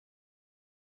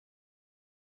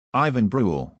Ivan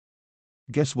Bruel.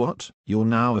 Guess what? You're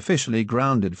now officially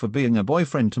grounded for being a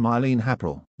boyfriend to Mylene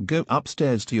Haprel. Go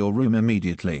upstairs to your room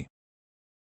immediately.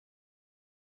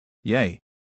 Yay.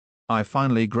 I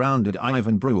finally grounded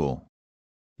Ivan Bruel.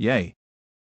 Yay.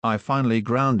 I finally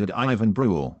grounded Ivan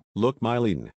Bruel. Look,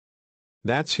 Mylene.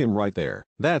 That's him right there.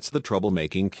 That's the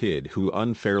troublemaking kid who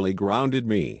unfairly grounded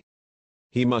me.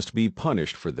 He must be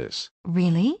punished for this.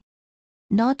 Really?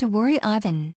 Not to worry,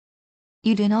 Ivan.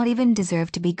 You do not even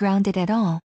deserve to be grounded at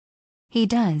all. He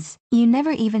does. You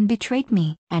never even betrayed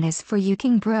me. And as for you,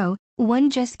 King Bro,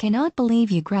 one just cannot believe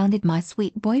you grounded my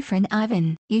sweet boyfriend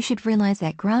Ivan. You should realize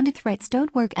that grounded threats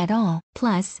don't work at all.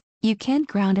 Plus, you can't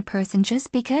ground a person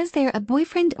just because they're a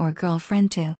boyfriend or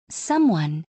girlfriend to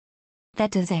someone.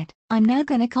 That does it. I'm now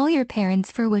gonna call your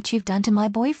parents for what you've done to my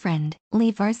boyfriend.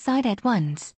 Leave our side at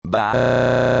once.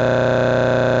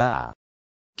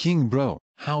 King Bro,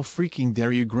 how freaking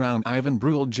dare you ground Ivan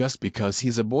Bruel just because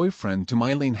he's a boyfriend to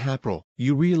Mylene Haprel?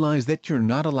 You realize that you're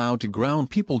not allowed to ground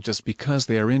people just because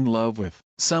they are in love with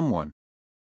someone.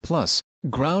 Plus,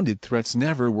 grounded threats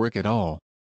never work at all.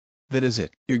 That is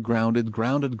it. You're grounded for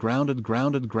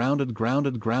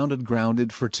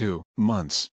 2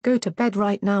 months. Go to bed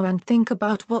right now and think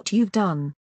about what you've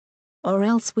done. Or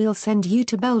else we'll send you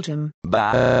to Belgium.